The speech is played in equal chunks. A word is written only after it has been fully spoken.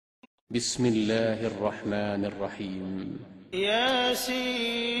بسم الله الرحمن الرحيم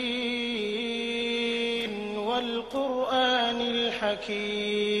ياسين والقرآن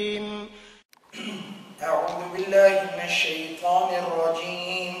الحكيم. أعوذ بالله من الشيطان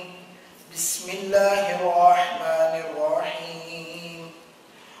الرجيم. بسم الله الرحمن الرحيم.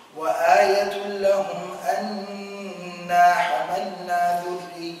 وآية لهم أنا حملنا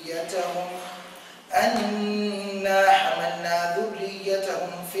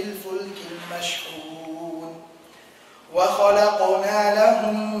ذريتهم في الفلك المشحون وخلقنا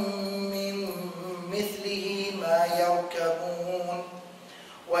لهم من مثله ما يركبون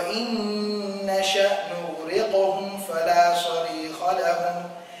وإن نشأ نغرقهم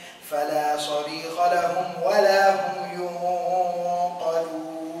فلا صريخ لهم ولا هم ينقذون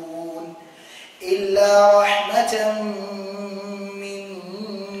إلا رحمة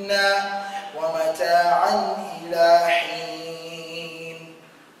منا ومتاعا إلى حين.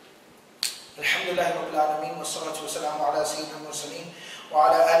 الحمد لله رب العالمين والصلاة والسلام على سيدنا المرسلين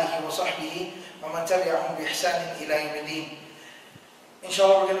وعلى آله وصحبه ومن تبعهم بإحسان إلى يوم الدين.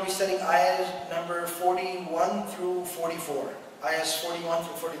 Inshallah, we're going to be studying ayahs number 41 through 44. Ayahs 41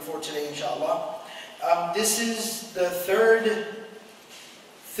 through 44 today, inshallah. This is the third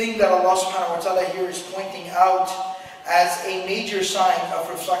thing that Allah subhanahu wa ta'ala here is pointing out as a major sign of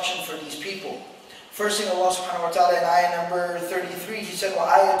reflection for these people. First thing Allah subhanahu wa ta'ala in ayah number 33, He said,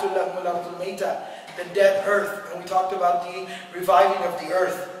 وَآيَةٌ لَهُمُ الْأَرْضُ الْمَيْتَةُ, the dead earth. And we talked about the reviving of the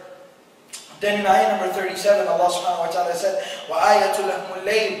earth. Then in ayah number 37, Allah subhanahu wa ta'ala said, وَآيَةٌ لَهُمُ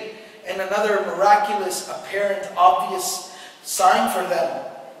اللَّيْلُ, and another miraculous, apparent, obvious sign for them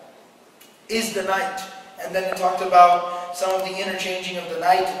is the night. And then it talked about some of the interchanging of the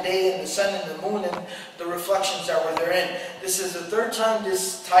night and day and the sun and the moon and the reflections that were therein. This is the third time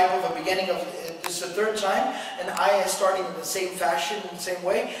this type of a beginning of, this is the third time an ayah is starting in the same fashion, in the same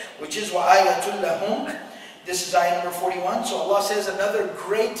way, which is وَآيَةٌ لَهُمْ. This is ayah number 41. So Allah says another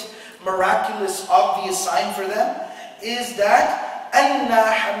great, miraculous, obvious sign for them is that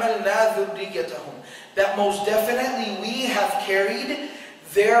أَنَّا حَمَلْنَا ذُرِّيَّتَهُمْ, that most definitely we have carried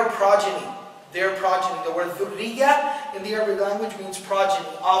their progeny. Their progeny. The word dhurriya in the Arabic language means progeny,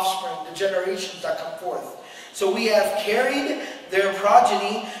 offspring, the generations that come forth. So we have carried their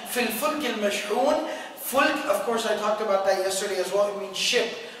progeny fil fulk al-mashhun. Fulk, of course I talked about that yesterday as well. It means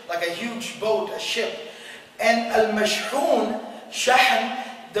ship, like a huge boat, a ship. And al-mashhun, shahan,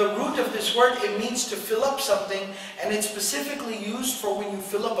 the root of this word, it means to fill up something, and it's specifically used for when you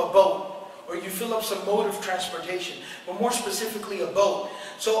fill up a boat or you fill up some mode of transportation, but more specifically a boat.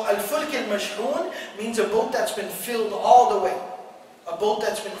 So al-fulk al-mashhun means a boat that's been filled all the way, a boat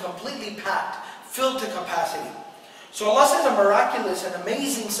that's been completely packed, filled to capacity. So Allah says a miraculous and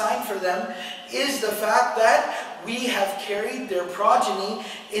amazing sign for them is the fact that we have carried their progeny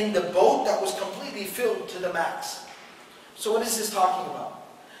in the boat that was completely filled to the max. So what is this talking about?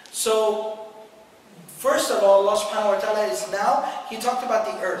 So first of all, Allah subhanahu wa ta'ala is now, He talked about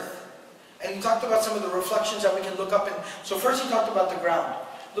the earth. And He talked about some of the reflections that we can look up in. So first He talked about the ground.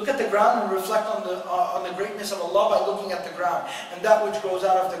 Look at the ground and reflect on the greatness of Allah by looking at the ground. And that which grows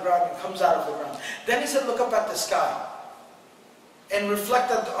out of the ground and comes out of the ground. Then He said look up at the sky. And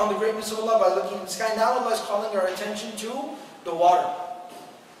reflect on the greatness of Allah by looking at the sky. Now Allah is calling our attention to the water.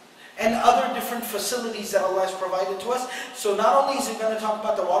 And other different facilities that Allah has provided to us. So not only is it going to talk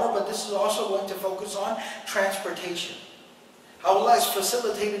about the water, but this is also going to focus on transportation. How Allah has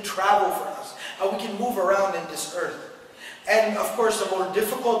facilitated travel for us. How we can move around in this earth. And of course the more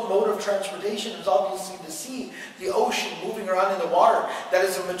difficult mode of transportation is obviously the sea, the ocean, moving around in the water. That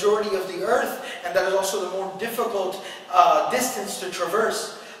is the majority of the earth, and that is also the more difficult distance to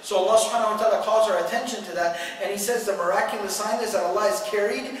traverse. So Allah subhanahu wa ta'ala calls our attention to that, and He says the miraculous sign is that Allah has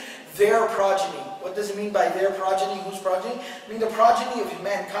carried their progeny. What does it mean by their progeny? Whose progeny? I mean the progeny of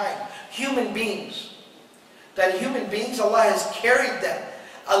mankind, human beings. That human beings, Allah has carried them,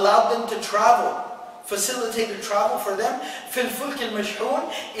 allowed them to travel, facilitated travel for them, fil fulk al-mashhun,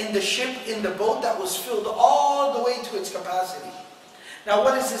 in the ship, in the boat that was filled all the way to its capacity. Now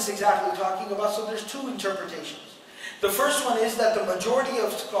what is this exactly talking about? So there's two interpretations. The first one is that the majority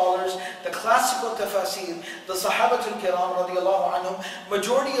of scholars, the classical Tafseer, the Sahabatul Kiram radiallahu anhum,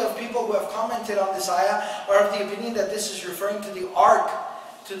 majority of people who have commented on this ayah are of the opinion that this is referring to the ark,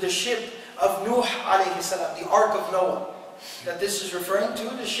 to the ship of Nuh alayhi salam, the ark of Noah. That this is referring to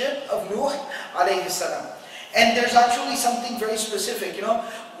the ship of Nuh alayhi salam. And there's actually something very specific, you know,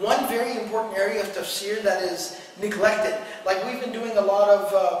 one very important area of tafsir that is neglected. Like we've been doing a lot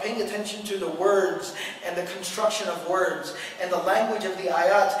of paying attention to the words and the construction of words and the language of the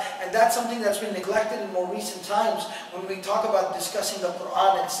ayat. And that's something that's been neglected in more recent times when we talk about discussing the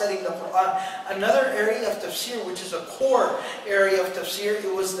Quran and studying the Quran. Another area of tafsir, which is a core area of tafsir,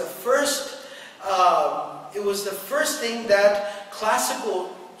 it was the first thing that classical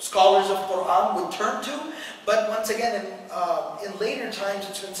scholars of Quran would turn to. But once again, in later times,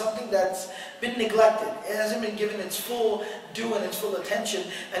 it's been something that's been neglected. It hasn't been given its full due and its full attention.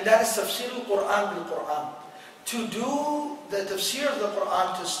 And that is Tafseer al-Quran bil-Quran. To do the tafsir of the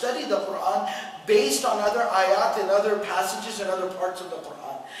Quran, to study the Quran based on other ayat and other passages and other parts of the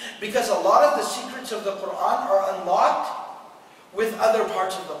Quran. Because a lot of the secrets of the Quran are unlocked with other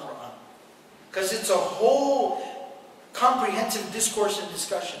parts of the Quran. Because it's a whole comprehensive discourse and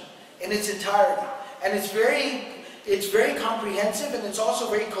discussion in its entirety. And it's very comprehensive, and it's also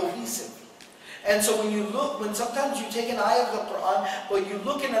very cohesive. And so when sometimes you take an ayah of the Quran, but you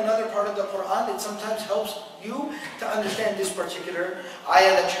look in another part of the Quran, it sometimes helps you to understand this particular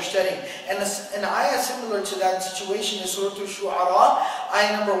ayah that you're studying. And an ayah similar to that situation is Surah Al-Shu'ara,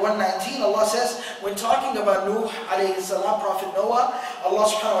 ayah number 119. Allah says, when talking about Nuh alayhi salam, Prophet Noah, Allah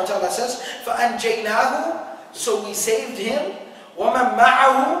subhanahu wa ta'ala says, فَأَنْجَيْنَاهُ, so we saved him, وَمَنْ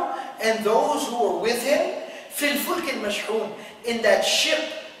مَعَهُ, and those who were with him, فِي الْفُلْكِ الْمَشْحُونِ, in that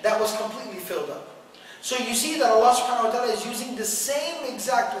ship that was completely filled up. So you see that Allah subhanahu wa ta'ala is using the same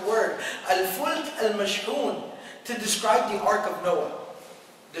exact word, al-fulk al-mashhun, to describe the ark of Noah,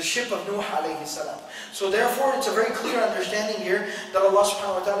 the ship of Nuh alayhi salam. So therefore it's a very clear understanding here that Allah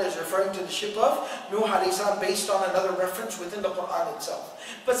subhanahu wa ta'ala is referring to the ship of Nuh alayhi salam based on another reference within the Quran itself.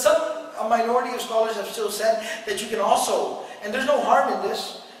 But a minority of scholars have still said that you can also, and there's no harm in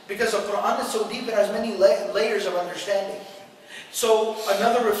this, because the Quran is so deep, it has many layers of understanding. So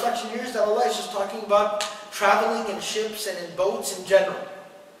another reflection here is that Allah is just talking about traveling in ships and in boats in general.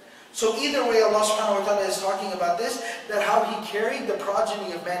 So either way, Allah subhanahu wa ta'ala is talking about this, that how He carried the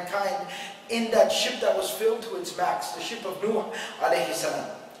progeny of mankind in that ship that was filled to its max, the ship of Nuh alayhi salam.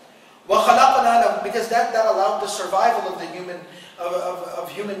 وَخَلَقْنَا لَهُمْ, because that allowed the survival of the human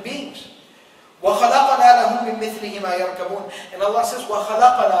beings. وَخَلَقْنَا لَهُمْ مِنْ مِثْلِهِ مَا يَرْكَبُونَ, and Allah says,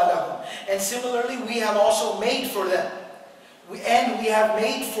 وَخَلَقْنَا لَهُمْ, and similarly we have also made for them. We have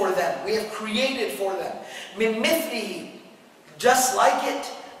made for them, we have created for them, مِنْ مِثْلِهِ, just like it,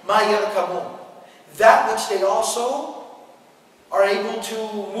 مَا يَرْكَبُونَ, that which they also are able to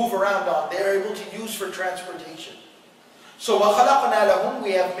move around on, they are able to use for transportation. So وَخَلَقْنَا لَهُمْ,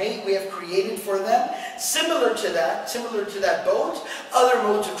 we have created for them, similar to that boat, other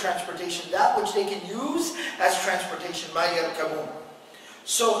modes of transportation, that which they can use as transportation, مَا يَرْكَبُونَ,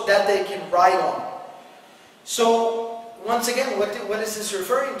 so that they can ride on. So once again, what is this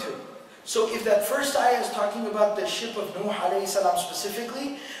referring to? So if that first ayah is talking about the ship of Nuh alayhi salam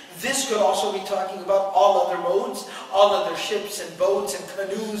specifically, this could also be talking about all other modes, all other ships and boats and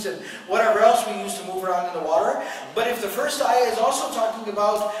canoes and whatever else we use to move around in the water. But if the first ayah is also talking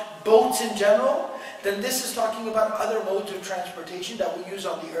about boats in general, then this is talking about other modes of transportation that we use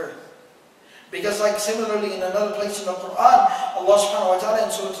on the earth. Because like similarly in another place in the Quran, Allah subhanahu wa ta'ala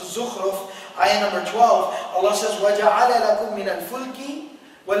in Surah Al-Zukhruf, ayah number 12, Allah says, وَجَعَلَ لَكُم مِّنَ الْفُلْكِ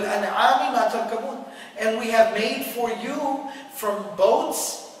وَالْأَنْعَامِ مَا تَرْكَبُونَ, and we have made for you from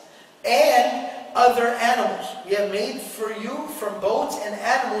boats and other animals. We have made for you from boats and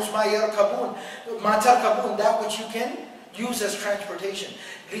animals مَا يَرْكَبُونَ, مَا تَرْكَبُونَ, that which you can use as transportation.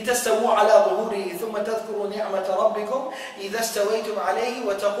 لِتَسْتَوُوا عَلَى ظُهُورِهِ ثُمَّ تَذْكُرُوا نِعْمَةَ رَبِّكُمْ إِذَا اسْتَوَيْتُمْ عَلَيْهِ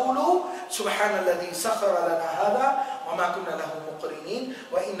وَتَقُولُوا سُبْحَانَ الَّذِي سَخَّرَ لَنَا هَذَا وَمَا كُنَّا لَهُ مُقْرِنِينَ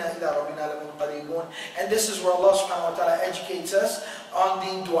وَإِنَّا إِلَىٰ رَبِّنَا لَمُنْقَلِبُونَ. And this is where Allah subhanahu wa ta'ala educates us on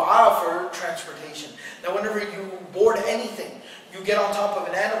the dua for transportation. Now whenever you board anything, you get on top of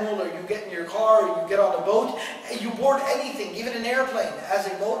an animal, or you get in your car, or you get on a boat, and you board anything, even an airplane, as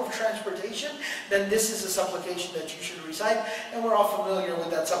a mode of transportation, then this is a supplication that you should recite, and we're all familiar with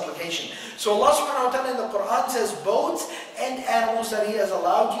that supplication. So Allah subhanahu wa ta'ala in the Quran says boats and animals that He has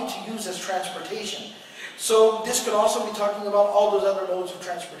allowed you to use as transportation. So this could also be talking about all those other modes of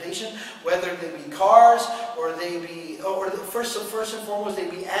transportation, whether they be cars, or first and foremost they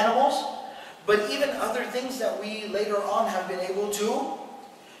be animals, but even other things that we later on have been able to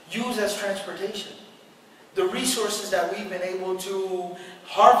use as transportation. The resources that we've been able to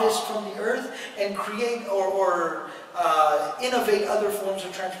harvest from the earth and create or innovate other forms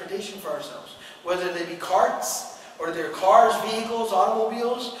of transportation for ourselves. Whether they be carts, or they're cars, vehicles,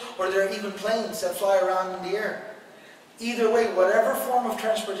 automobiles, or they're even planes that fly around in the air. Either way, whatever form of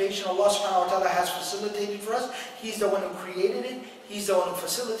transportation Allah subhanahu wa ta'ala has facilitated for us, He's the one who created it, He's the one who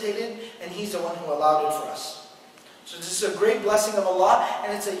facilitated it, and He's the one who allowed it for us. So this is a great blessing of Allah,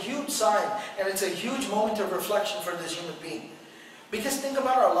 and it's a huge sign, and it's a huge moment of reflection for this human being. Because think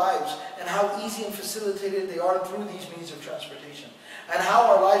about our lives, and how easy and facilitated they are through these means of transportation. And how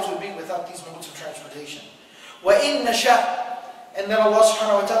our lives would be without these modes of transportation. وَإِن نَشَأْ. And then Allah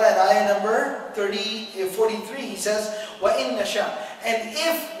subhanahu wa ta'ala in ayah number 43, He says, وَإِن نَشَأْ. And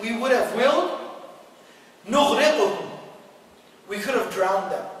if we would have willed, نُغْرِقُهُمْ. We could have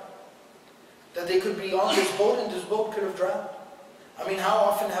drowned them. That they could be on this boat and this boat could have drowned. I mean, how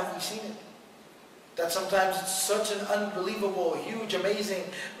often have we seen it? That sometimes it's such an unbelievable, huge, amazing,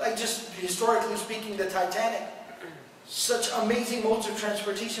 like just historically speaking, the Titanic. Such amazing modes of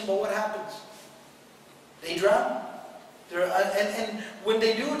transportation, but what happens? They drown. And when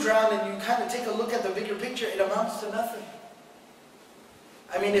they do drown and you kind of take a look at the bigger picture, it amounts to nothing.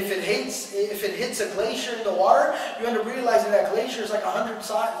 I mean, if it hits a glacier in the water, you end up realizing that glacier is like 100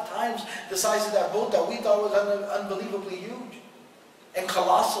 times the size of that boat that we thought was unbelievably huge. And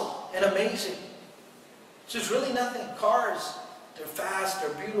colossal and amazing. So it's really nothing. Cars, they're fast,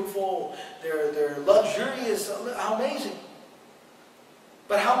 they're beautiful, they're luxurious, how amazing.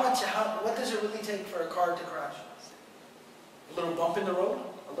 But what does it really take for a car to crash? A little bump in the road,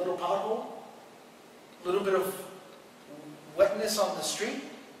 a little pothole, a little bit of wetness on the street,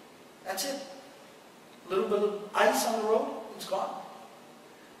 that's it. A little bit of ice on the road, it's gone.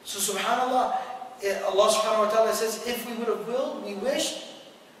 So subhanAllah, Allah subhanahu wa ta'ala says, if we would have willed, we wished,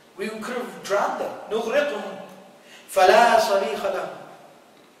 we could have drowned them. نُغْرِقُهُمْ فَلَا صَرِيخَ لَهُمْ.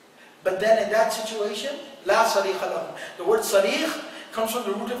 But then in that situation, لَا صَرِيخَ لَهُمْ. The word sarikh comes from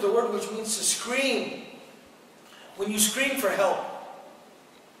the root of the word which means to scream. When you scream for help.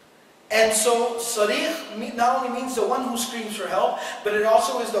 And so sarikh not only means the one who screams for help, but it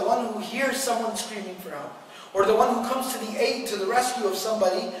also is the one who hears someone screaming for help. Or the one who comes to the aid, to the rescue of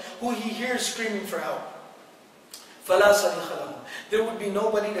somebody who he hears screaming for help. فَلَا صَرِيخَ لَهُمْ. There would be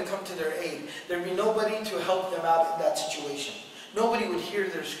nobody to come to their aid. There would be nobody to help them out in that situation. Nobody would hear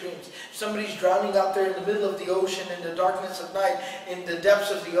their screams. If somebody's drowning out there in the middle of the ocean, in the darkness of night, in the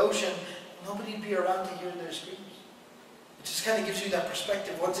depths of the ocean, nobody would be around to hear their screams. It just kind of gives you that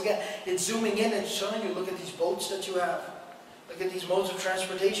perspective. Once again, it's zooming in and showing you, look at these boats that you have. Look at these modes of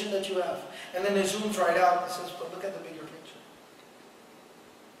transportation that you have. And then it zooms right out and it says, but look at the bigger picture.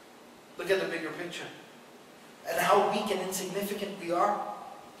 Look at the bigger picture. And how weak and insignificant we are.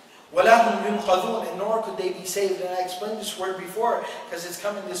 وَلَا هُمْ يُنْقَذُونَ. And nor could they be saved. And I explained this word before, because it's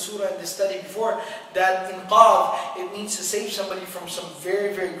come in this surah and this study before, that inqadh, it means to save somebody from some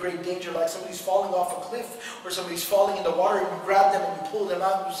very, very great danger, like somebody's falling off a cliff, or somebody's falling in the water, and you grab them and you pull them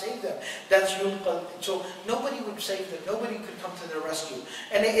out and you save them. That's yunqadh. So nobody would save them. Nobody could come to their rescue.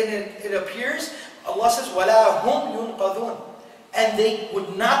 And it appears, Allah says, وَلَا هُمْ يُنْقَذُونَ. And they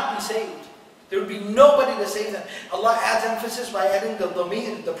would not be saved. There would be nobody to save them. Allah adds emphasis by adding the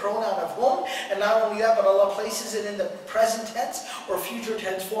dhamir, the pronoun of whom, and not only that, but Allah places it in the present tense or future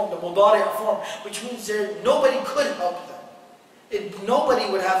tense form, the mudari' form, which means nobody could help them.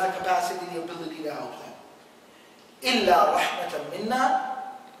 Nobody would have the capacity, the ability to help them. إِلَّا رَحْمَةً مِنَّا.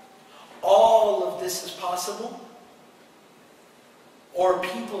 All of this is possible, or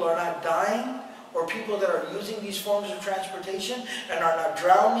people are not dying, or people that are using these forms of transportation and are not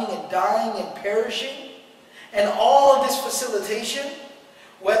drowning and dying and perishing. And all of this facilitation,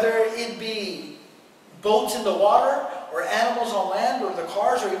 whether it be boats in the water, or animals on land, or the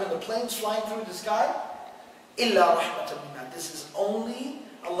cars, or even the planes flying through the sky, إِلَّا رَحْمَةً مِنَّا. This is only,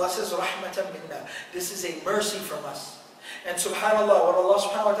 Allah says, رَحْمَةً مِنَّا. This is a mercy from us. And subhanAllah, what Allah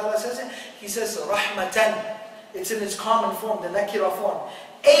subhanahu wa ta'ala says, He says, رَحْمَةً. It's in its common form, the nakira form.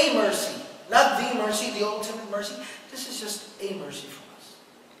 A mercy. Not the mercy, the ultimate mercy. This is just a mercy from us.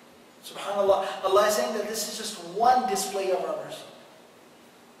 SubhanAllah. Allah is saying that this is just one display of our mercy.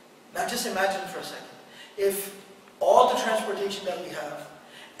 Now just imagine for a second. If all the transportation that we have,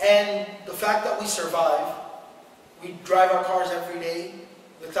 and the fact that we survive, we drive our cars every day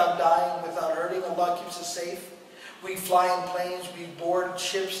without dying, without hurting, Allah keeps us safe. We fly in planes, we board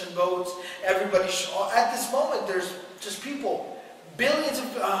ships and boats. Everybody, at this moment, there's just people. Billions of,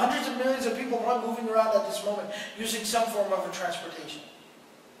 hundreds of millions of people are moving around at this moment using some form of a transportation.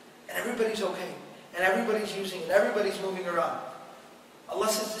 And everybody's okay. And everybody's using it. Everybody's moving around. Allah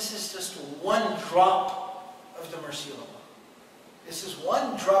says this is just one drop of the mercy of Allah. This is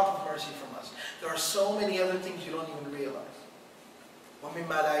one drop of mercy from us. There are so many other things you don't even realize.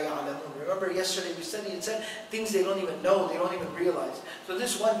 Remember yesterday we studied and said things they don't even know, they don't even realize. So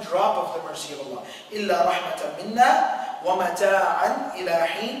this one drop of the mercy of Allah. إِلَّا رَحْمَةً مِنَّا وَمَتَاعًا إِلَى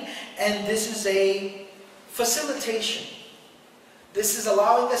حِينٍ. And this is a facilitation. This is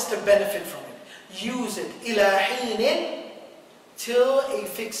allowing us to benefit from it. Use it. إِلَى حِينٍ, till a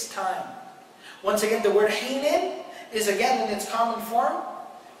fixed time. Once again, the word حِينٍ is again in its common form.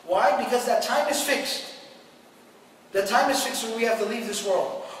 Why? Because that time is fixed. The time is fixed when we have to leave this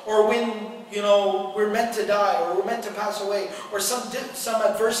world. Or when, we're meant to die, or we're meant to pass away, or some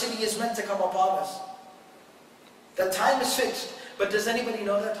adversity is meant to come upon us. The time is fixed. But does anybody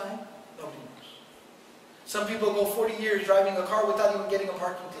know that time? Nobody knows. Some people go 40 years driving a car without even getting a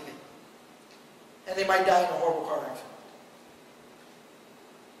parking ticket. And they might die in a horrible car accident.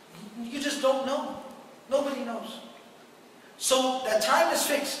 You just don't know. Nobody knows. So that time is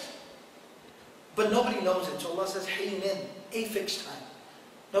fixed. But nobody knows it. So Allah says, حِينٍ, a fixed time.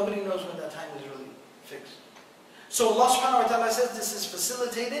 Nobody knows when that time is really fixed. So Allah subhanahu wa ta'ala says this is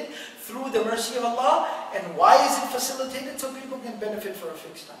facilitated through the mercy of Allah. And why is it facilitated? So people can benefit for a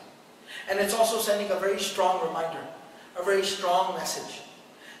fixed time. And it's also sending a very strong reminder, a very strong message.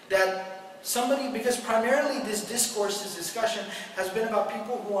 That somebody, because primarily this discourse, this discussion has been about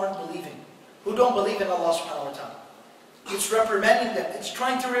people who aren't believing, who don't believe in Allah subhanahu wa ta'ala. It's reprimanding them, it's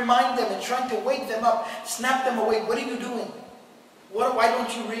trying to remind them, it's trying to wake them up, snap them awake. What are you doing? Why don't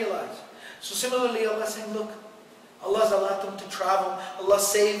you realize? So similarly, Allah is saying, look, Allah's allowed them to travel. Allah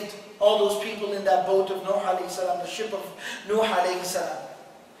saved all those people in that boat of Nuh alayhi salam, the ship of Nuh alayhi salam.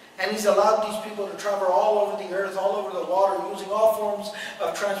 And He's allowed these people to travel all over the earth, all over the water, using all forms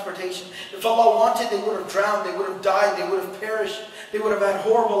of transportation. If Allah wanted, they would have drowned, they would have died, they would have perished, they would have had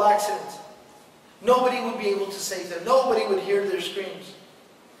horrible accidents. Nobody would be able to save them. Nobody would hear their screams.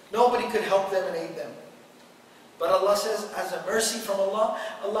 Nobody could help them and aid them. But Allah says, as a mercy from Allah,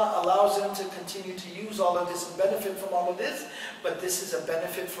 Allah allows them to continue to use all of this and benefit from all of this. But this is a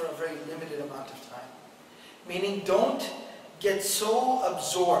benefit for a very limited amount of time. Meaning, don't get so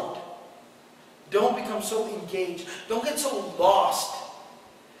absorbed. Don't become so engaged. Don't get so lost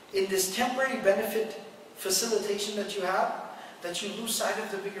in this temporary benefit facilitation that you have that you lose sight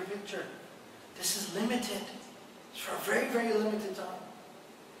of the bigger picture. This is limited. It's for a very, very limited time.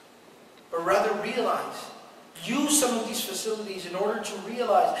 But rather realize, use some of these facilities in order to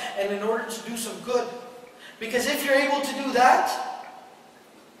realize and in order to do some good. Because if you're able to do that,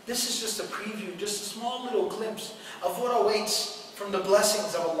 this is just a preview, just a small little glimpse of what awaits from the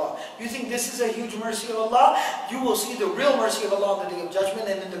blessings of Allah. You think this is a huge mercy of Allah? You will see the real mercy of Allah on the Day of Judgment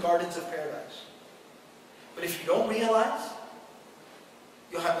and in the gardens of paradise. But if you don't realize,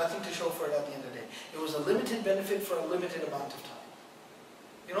 you'll have nothing to show for it at the end of the day. It was a limited benefit for a limited amount of time.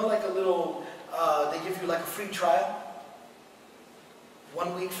 You know, like a little, they give you like a free trial.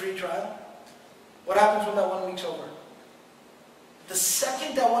 1 week free trial. What happens when that 1 week's over? The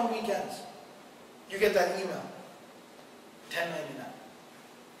second that 1 week ends, you get that email. $10.99.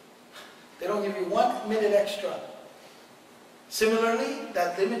 They don't give you 1 minute extra. Similarly,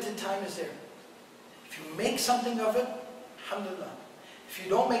 that limited time is there. If you make something of it, alhamdulillah. If you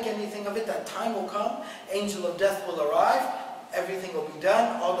don't make anything of it, that time will come, angel of death will arrive, everything will be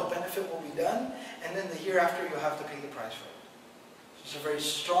done, all the benefit will be done, and then the hereafter you'll have to pay the price for it. So it's a very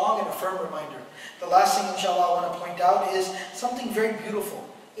strong and a firm reminder. The last thing, inshallah, I want to point out is something very beautiful,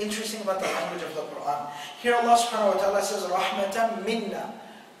 interesting about the language of the Quran. Here Allah subhanahu wa ta'ala says, Rahmatan minna,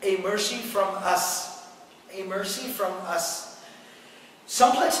 a mercy from us. A mercy from us.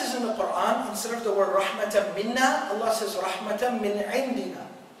 Some places in the Quran, instead of the word Rahmatan minna, Allah says Rahmatan min indina.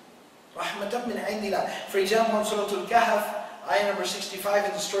 Rahmatan min indina. For example, in Surah Al-Kahf, ayah number 65,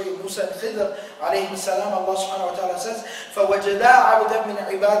 in the story of Musa and Khidr, alayhi salam, Allah subhanahu wa ta'ala says, فَوَجَدَا عَبْدًا مِنْ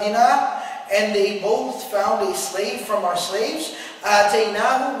عِبَادِنَا, and they both found a slave from our slaves.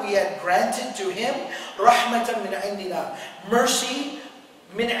 آتَيْنَاهُ, we had granted to him, Rahmatan min indina, mercy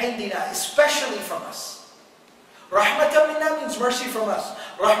min indina, especially from us. Rahmatan minna means mercy from us.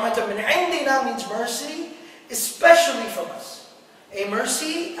 Rahmatan min indina means mercy, especially from us. A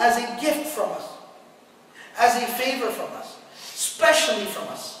mercy as a gift from us, as a favor from us, especially from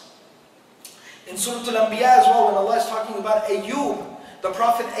us. In Surah Al-Anbiya as well, when Allah is talking about Ayyub, the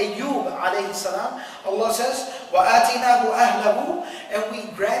Prophet Ayyub alayhi salam, Allah says, وَآتِنَاهُ أَهْلَهُ, and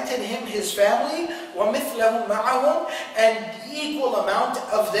we granted him his family, وَمِثْلَهُ مَعَهُمْ, and equal amount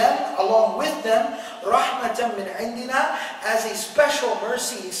of them, along with them, رَحْمَةً مِنْ عِنْدِنَا, as a special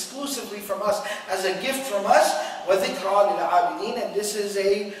mercy exclusively from us, as a gift from us, وَذِكْرَى لِلْعَابِدِينَ, and this is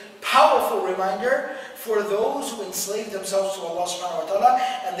a powerful reminder for those who enslave themselves to Allah subhanahu wa ta'ala,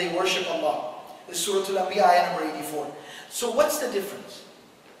 and they worship Allah. This is Surah Al-Anbiya, ayah number 84. So what's the difference?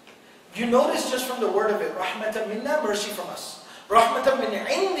 You notice just from the word of it, Rahmatan minna, mercy from us. Rahmatan min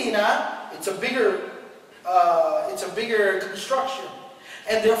indina, it's a bigger it's a bigger construction.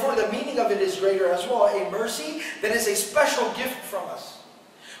 And therefore the meaning of it is greater as well. A mercy that is a special gift from us.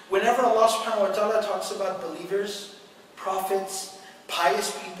 Whenever Allah subhanahu wa ta'ala talks about believers, prophets,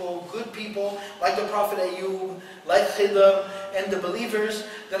 pious people, good people, like the Prophet Ayub, like Khidr, and the believers,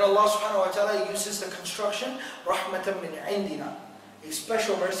 then Allah subhanahu wa ta'ala uses the construction, rahmatan min indina, a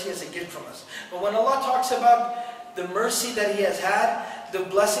special mercy as a gift from us. But when Allah talks about the mercy that He has had, the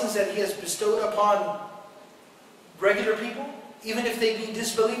blessings that He has bestowed upon regular people, even if they be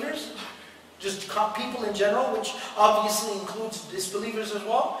disbelievers, just people in general, which obviously includes disbelievers as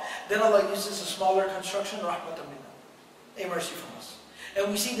well, then Allah uses a smaller construction, rahmatan minna, a mercy from us. And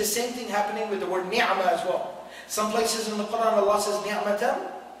we see the same thing happening with the word ni'mah as well. Some places in the Quran Allah says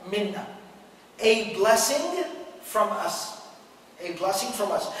ni'matan minna, a blessing from us. A blessing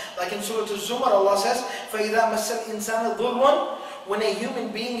from us. Like in Surah Al-Zumar Allah says, فَإِذَا مَسَّ الْإِنسَانَ ضُرٌّ, when a human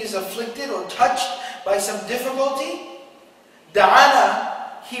being is afflicted or touched by some difficulty,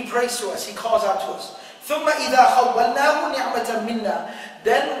 da'ana, he prays to us, he calls out to us. ثُمَّ إِذَا خَوَّلْنَاهُ نِعْمَةً مِنَّا,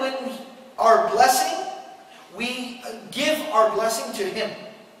 then when our blessing, we give our blessing to him.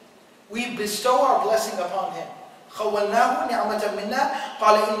 We bestow our blessing upon him. خَوَّلْنَاهُ نِعْمَةً مِنَّا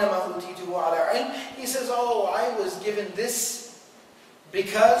قَالَ إِنَّمَا أُوتِيتُهُ عَلَى عِلْمٍ. He says, oh, I was given this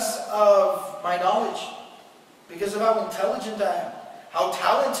because of my knowledge, because of how intelligent I am, how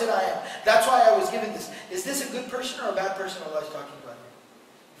talented I am. That's why I was given this. Is this a good person or a bad person Allah is talking about here?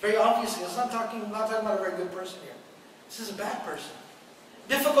 Very obviously, it's not talking about a very good person here. This is a bad person.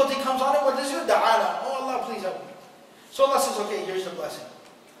 Difficulty comes on him, what does he do? Da'ana. Oh Allah, please help me. So Allah says, okay, here's the blessing.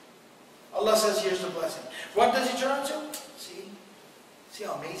 Allah says, here's the blessing. What does he turn to? See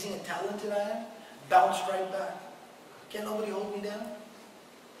how amazing and talented I am? Bounced right back. Can't nobody hold me down?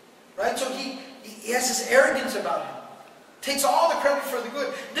 Right? So he has this arrogance about him. Takes all the credit for the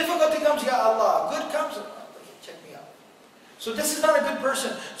good. Difficulty comes, Ya Allah. Good comes, check me out. So this is not a good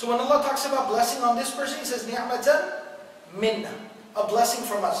person. So when Allah talks about blessing on this person, He says, ni'matan minna, a blessing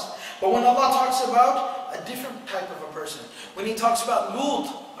from us. But when Allah talks about a different type of a person, when He talks about Lut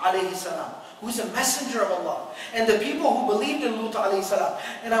alayhi salam, who's a messenger of Allah, and the people who believed in Lut alayhi salam,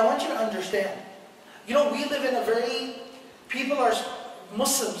 and I want you to understand, we live in a people are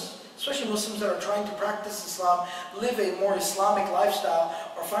Muslims, especially Muslims that are trying to practice Islam, live a more Islamic lifestyle,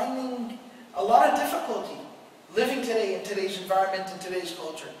 are finding a lot of difficulty living today in today's environment, in today's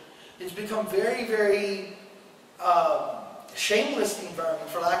culture. It's become very, very shameless, the environment,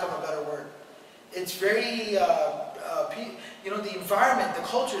 for lack of a better word. It's very, the environment, the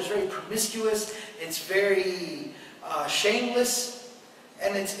culture is very promiscuous, it's very shameless,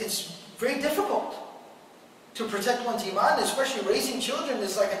 and it's very difficult to protect one's iman, especially raising children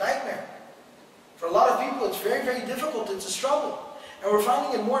is like a nightmare. For a lot of people, it's very, very difficult. It's a struggle. And we're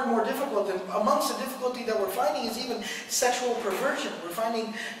finding it more and more difficult. And amongst the difficulty that we're finding is even sexual perversion. We're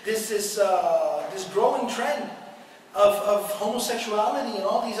finding this growing trend of homosexuality and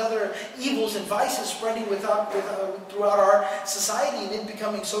all these other evils and vices spreading throughout our society, and it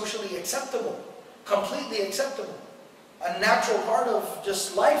becoming socially acceptable, completely acceptable, a natural part of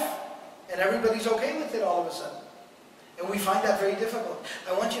just life. And everybody's okay with it all of a sudden. And we find that very difficult.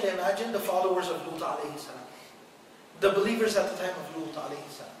 I want you to imagine the followers of Lut alayhi salam, the believers at the time of Lut alayhi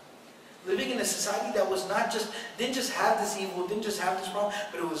salam, living in a society that didn't just have this evil, didn't just have this problem,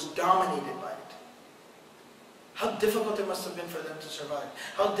 but it was dominated by it. How difficult it must have been for them to survive.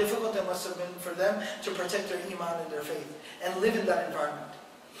 How difficult it must have been for them to protect their iman and their faith and live in that environment.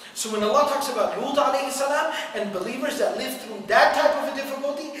 So when Allah talks about Lut alayhi salam and believers that lived through that type of a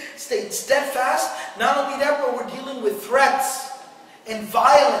difficulty, stayed steadfast, not only that, but we're dealing with threats and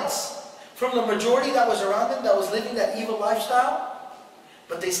violence from the majority that was around them, that was living that evil lifestyle,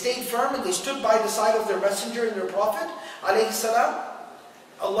 but they stayed firm and they stood by the side of their messenger and their prophet alayhi salam.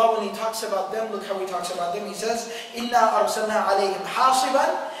 Allah, when He talks about them, look how He talks about them. He says, إِنَّا أَرْسَلْنَا عَلَيْهِمْ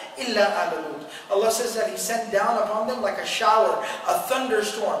حَاصِبًا إِلَّا آلَ لُوطٍ. Allah says that He sent down upon them like a shower, a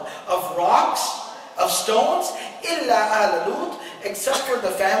thunderstorm of rocks, of stones, إِلَّا آلَ لُوطٍ, except for the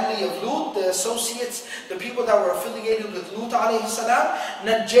family of Lut, the associates, the people that were affiliated with Lut alayhi salam.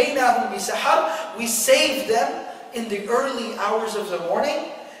 نَجَّيْنَاهُمْ بِسَحَرٍ, we saved them in the early hours of the morning.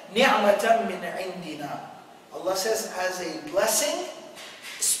 نِعْمَةً مِنْ عِنْدِنَا. Allah says, as a blessing,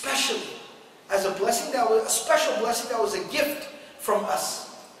 especially as a special blessing that was a gift from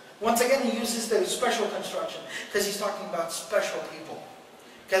us. Once again, He uses the special construction because He's talking about special people.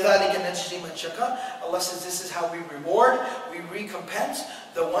 كَذَلِكَ نَجْزِي مَنْ شَكَرَ. Allah says this is how we reward, we recompense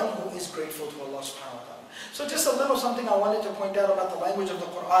the one who is grateful to Allah subhanahu wa ta'ala. So just a little something I wanted to point out about the language of the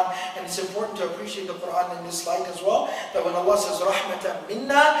Quran, and it's important to appreciate the Quran in this light as well, that when Allah says رَحْمَةً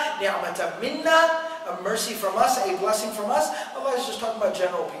مِنَّا, نِعْمَةً مِنَّا, a mercy from us, a blessing from us, Allah is just talking about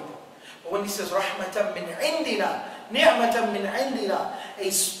general people. But when He says, رَحْمَةً مِّنْ عِنْدِنَا نِعْمَةً مِّنْ عِنْدِنَا,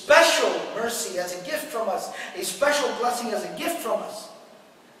 a special mercy as a gift from us, a special blessing as a gift from us,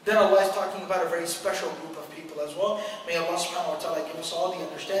 then Allah is talking about a very special group of people as well. May Allah subhanahu wa ta'ala give us all the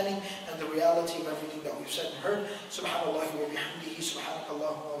understanding and the reality of everything that we've said and heard. Subhanallah wa bihamdihi,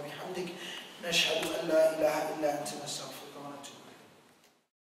 subhanakallahumma wa bihamdik, nashhadu an la ilaha illa anta nastaghfiruka.